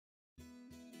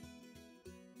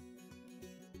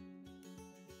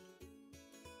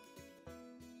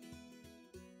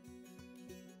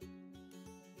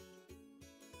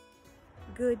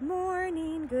Good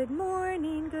morning, good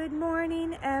morning, good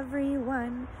morning,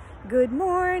 everyone. Good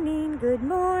morning,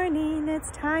 it's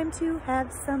time to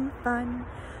have some fun.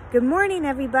 Good morning,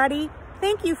 everybody.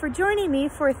 Thank you for joining me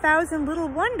for 1,000 Little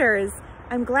Wonders.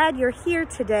 I'm glad you're here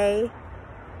today.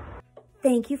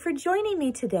 Thank you for joining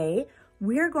me today.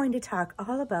 We're going to talk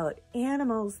all about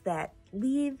animals that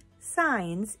leave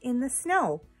signs in the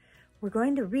snow. We're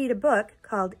going to read a book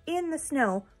called In the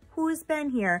Snow, Who's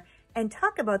Been Here, and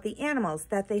talk about the animals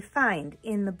that they find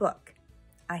in the book.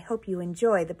 I hope you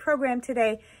enjoy the program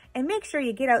today, and make sure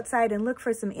you get outside and look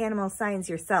for some animal signs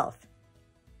yourself.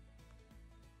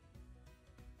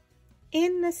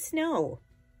 In the Snow,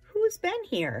 Who's Been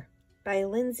Here? By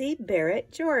Lindsay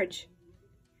Barrett George.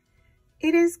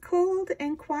 It is cold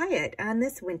and quiet on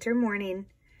this winter morning.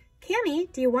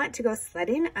 Cammy, do you want to go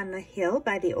sledding on the hill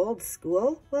by the old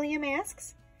school? William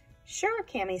asks. Sure,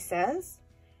 Cammy says.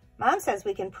 Mom says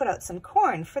we can put out some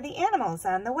corn for the animals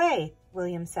on the way,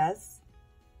 William says.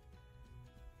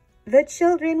 The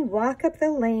children walk up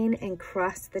the lane and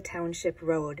cross the township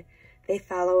road. They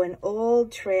follow an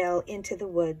old trail into the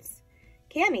woods.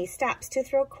 Cammy stops to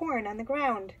throw corn on the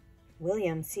ground.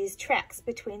 William sees tracks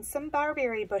between some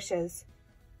barberry bushes.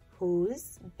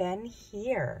 Who's been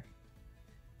here?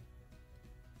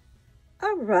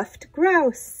 A ruffed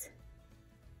grouse.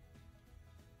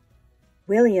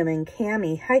 William and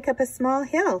Cammy hike up a small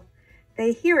hill.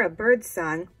 They hear a bird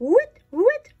song, woot,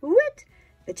 woot, woot.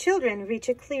 The children reach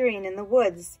a clearing in the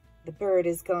woods. The bird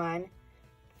is gone.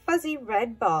 Fuzzy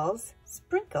red balls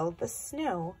sprinkle the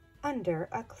snow under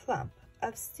a clump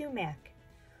of sumac.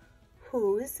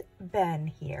 Who's been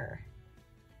here?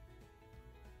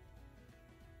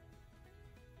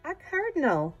 A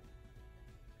cardinal.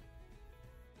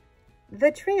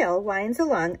 The trail winds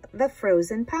along the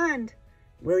frozen pond.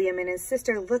 William and his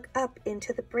sister look up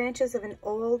into the branches of an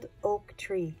old oak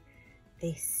tree.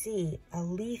 They see a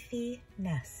leafy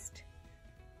nest.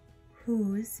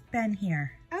 Who's been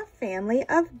here? A family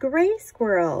of gray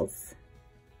squirrels.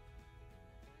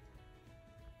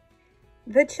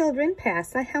 The children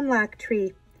pass a hemlock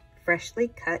tree. Freshly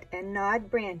cut and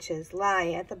gnawed branches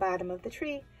lie at the bottom of the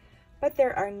tree, but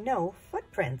there are no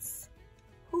footprints.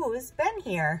 Who's been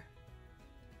here?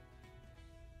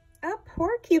 A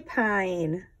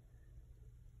porcupine.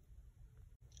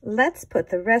 Let's put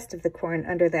the rest of the corn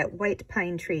under that white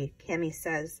pine tree, Cammy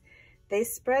says. They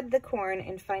spread the corn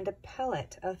and find a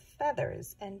pellet of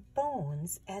feathers and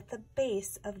bones at the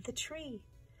base of the tree.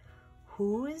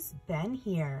 Who's been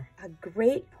here? A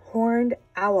great horned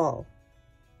owl.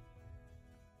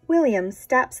 William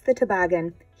stops the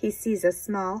toboggan. He sees a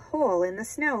small hole in the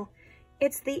snow.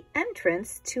 It's the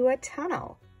entrance to a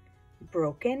tunnel.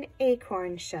 Broken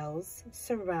acorn shells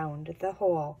surround the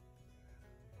hole.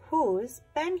 Who's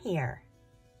been here?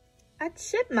 A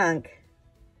chipmunk.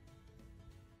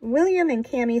 William and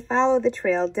Cammy follow the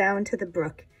trail down to the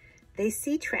brook. They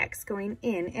see tracks going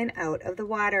in and out of the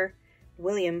water.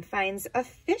 William finds a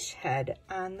fish head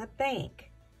on the bank.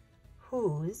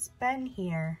 Who's been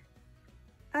here?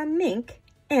 A mink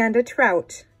and a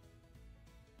trout.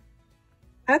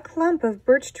 A clump of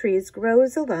birch trees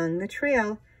grows along the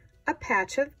trail. A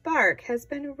patch of bark has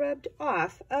been rubbed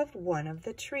off of one of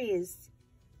the trees.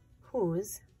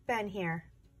 Who's been here?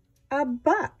 A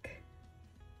buck.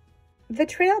 The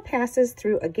trail passes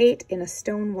through a gate in a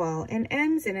stone wall and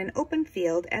ends in an open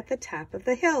field at the top of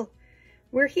the hill.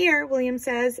 We're here, William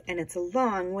says, and it's a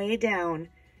long way down.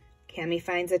 Cammy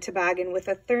finds a toboggan with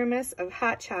a thermos of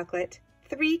hot chocolate,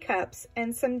 3 cups,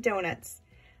 and some donuts.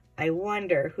 I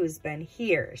wonder who's been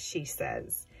here, she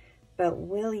says. But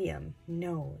William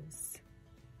knows.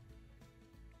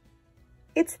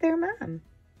 It's their mom.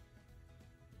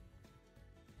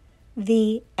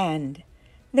 The end.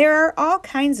 There are all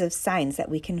kinds of signs that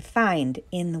we can find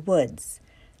in the woods,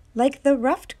 like the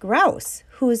ruffed grouse,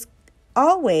 who's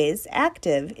always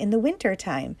active in the winter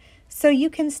time. So you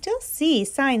can still see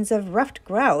signs of ruffed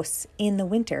grouse in the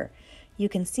winter. You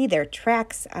can see their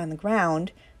tracks on the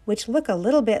ground, which look a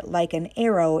little bit like an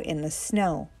arrow in the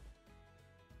snow.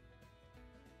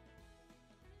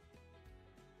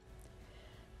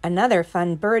 Another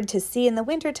fun bird to see in the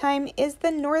wintertime is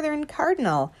the northern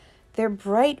cardinal. Their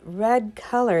bright red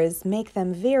colors make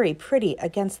them very pretty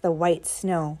against the white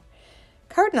snow.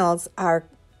 Cardinals are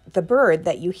the bird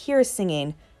that you hear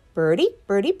singing, birdie,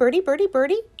 birdie, birdie, birdie,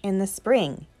 birdie, in the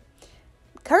spring.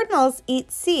 Cardinals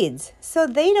eat seeds, so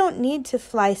they don't need to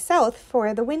fly south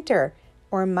for the winter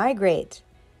or migrate.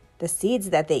 The seeds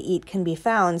that they eat can be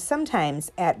found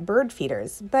sometimes at bird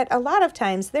feeders, but a lot of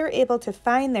times they're able to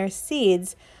find their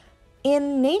seeds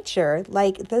in nature,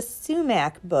 like the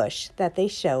sumac bush that they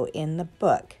show in the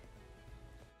book.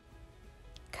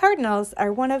 cardinals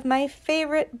are one of my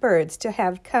favorite birds to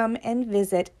have come and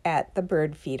visit at the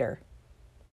bird feeder.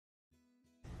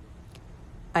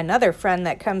 Another friend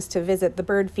that comes to visit the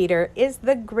bird feeder is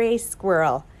the gray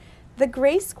squirrel. The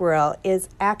gray squirrel is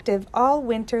active all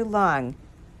winter long,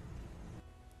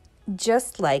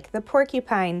 just like the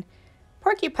porcupine.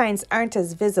 Porcupines aren't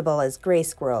as visible as gray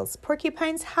squirrels.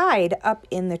 Porcupines hide up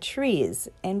in the trees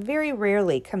and very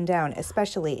rarely come down,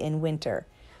 especially in winter.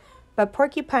 But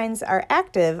porcupines are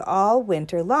active all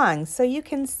winter long, so you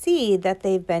can see that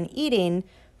they've been eating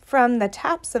from the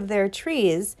tops of their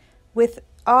trees with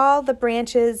all the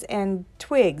branches and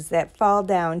twigs that fall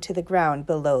down to the ground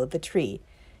below the tree.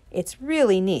 It's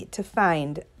really neat to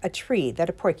find a tree that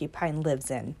a porcupine lives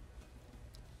in.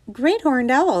 Great horned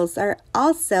owls are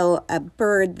also a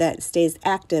bird that stays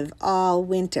active all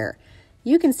winter.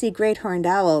 You can see great horned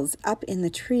owls up in the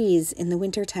trees in the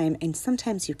wintertime, and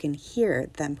sometimes you can hear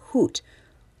them hoot.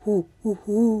 Hoo, hoo,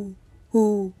 hoo,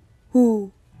 hoo,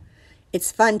 hoo.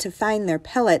 It's fun to find their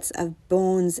pellets of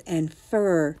bones and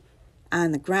fur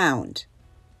on the ground.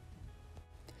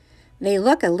 They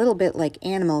look a little bit like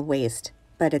animal waste,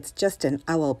 but it's just an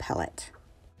owl pellet.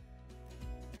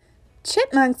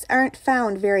 Chipmunks aren't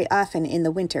found very often in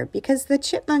the winter because the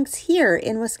chipmunks here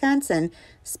in Wisconsin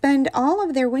spend all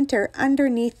of their winter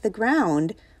underneath the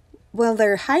ground while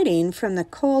they're hiding from the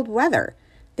cold weather.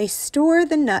 They store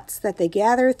the nuts that they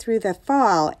gather through the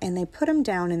fall and they put them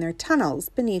down in their tunnels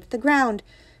beneath the ground.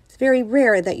 It's very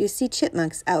rare that you see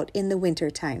chipmunks out in the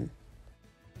winter time.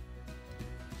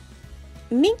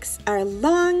 Minks are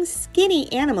long,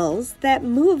 skinny animals that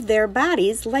move their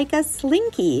bodies like a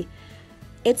slinky.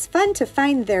 It's fun to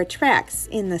find their tracks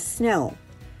in the snow.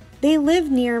 They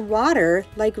live near water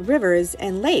like rivers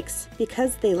and lakes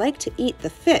because they like to eat the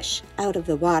fish out of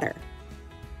the water.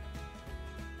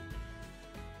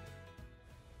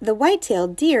 The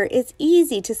white-tailed deer is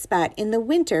easy to spot in the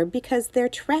winter because their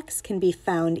tracks can be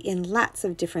found in lots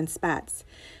of different spots.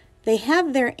 They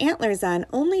have their antlers on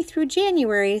only through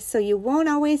January, so you won't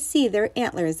always see their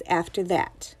antlers after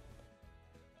that.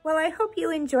 Well, I hope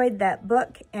you enjoyed that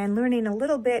book and learning a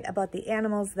little bit about the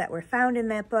animals that were found in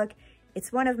that book.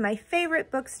 It's one of my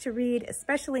favorite books to read,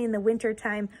 especially in the winter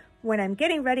time when I'm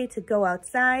getting ready to go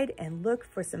outside and look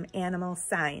for some animal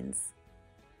signs.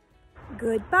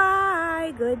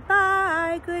 Goodbye,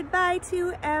 goodbye, goodbye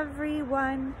to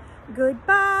everyone.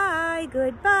 Goodbye,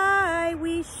 goodbye,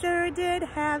 we sure did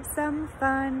have some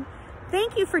fun.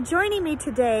 Thank you for joining me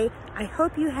today. I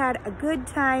hope you had a good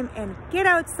time and get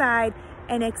outside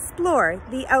and explore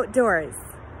the outdoors.